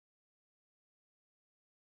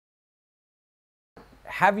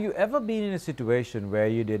Have you ever been in a situation where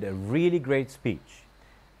you did a really great speech?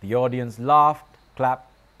 The audience laughed,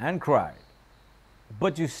 clapped, and cried,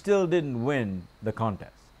 but you still didn't win the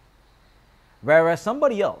contest. Whereas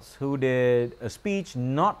somebody else who did a speech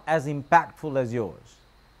not as impactful as yours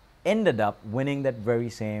ended up winning that very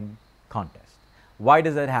same contest. Why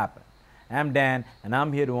does that happen? I'm Dan, and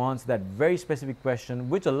I'm here to answer that very specific question,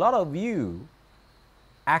 which a lot of you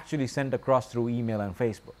actually sent across through email and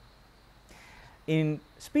Facebook. In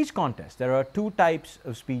speech contests, there are two types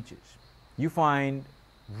of speeches. You find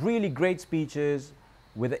really great speeches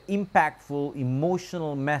with an impactful,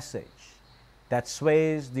 emotional message that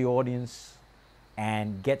sways the audience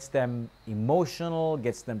and gets them emotional,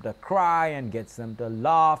 gets them to cry, and gets them to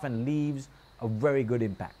laugh, and leaves a very good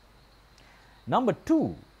impact. Number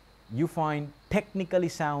two, you find technically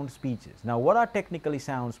sound speeches. Now, what are technically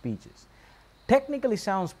sound speeches? Technically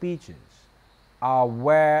sound speeches are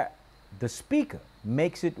where the speaker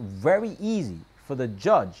makes it very easy for the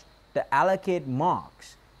judge to allocate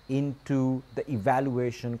marks into the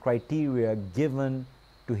evaluation criteria given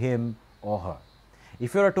to him or her.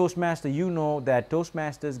 If you're a Toastmaster, you know that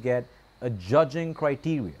Toastmasters get a judging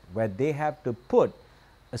criteria where they have to put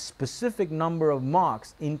a specific number of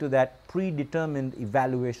marks into that predetermined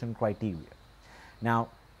evaluation criteria. Now,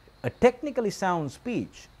 a technically sound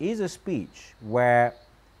speech is a speech where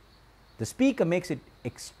the speaker makes it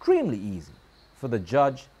extremely easy for the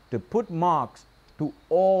judge to put marks to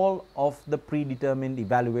all of the predetermined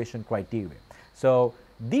evaluation criteria. So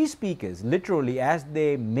these speakers literally, as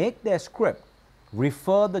they make their script,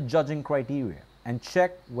 refer the judging criteria and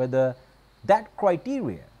check whether that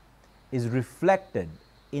criteria is reflected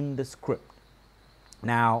in the script.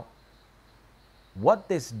 Now, what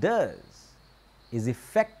this does is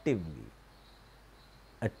effectively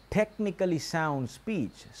a technically sound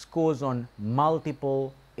speech scores on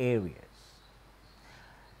multiple areas.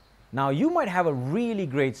 Now, you might have a really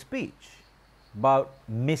great speech, but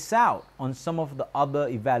miss out on some of the other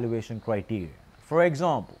evaluation criteria. For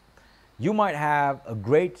example, you might have a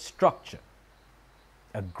great structure,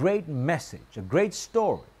 a great message, a great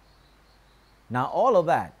story. Now, all of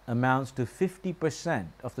that amounts to 50%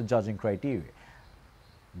 of the judging criteria.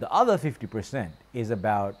 The other 50% is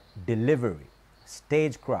about delivery,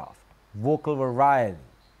 stagecraft, vocal variety,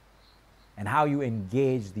 and how you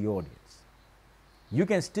engage the audience. You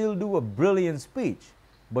can still do a brilliant speech,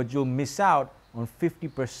 but you'll miss out on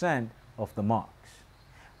 50% of the marks.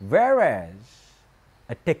 Whereas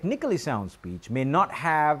a technically sound speech may not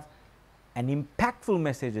have an impactful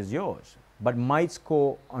message as yours, but might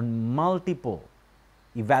score on multiple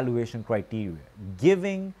evaluation criteria,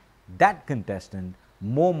 giving that contestant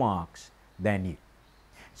more marks than you.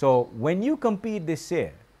 So when you compete this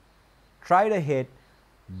year, try to hit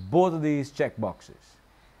both of these check boxes.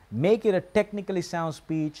 Make it a technically sound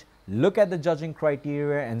speech, look at the judging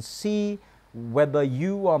criteria, and see whether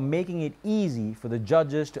you are making it easy for the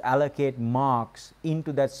judges to allocate marks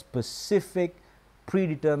into that specific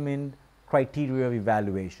predetermined criteria of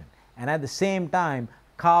evaluation. And at the same time,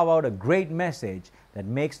 carve out a great message that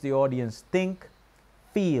makes the audience think,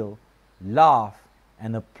 feel, laugh,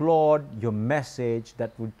 and applaud your message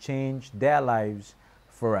that would change their lives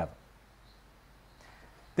forever.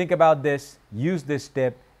 Think about this, use this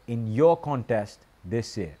tip in your contest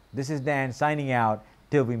this year. This is Dan signing out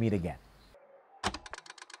till we meet again.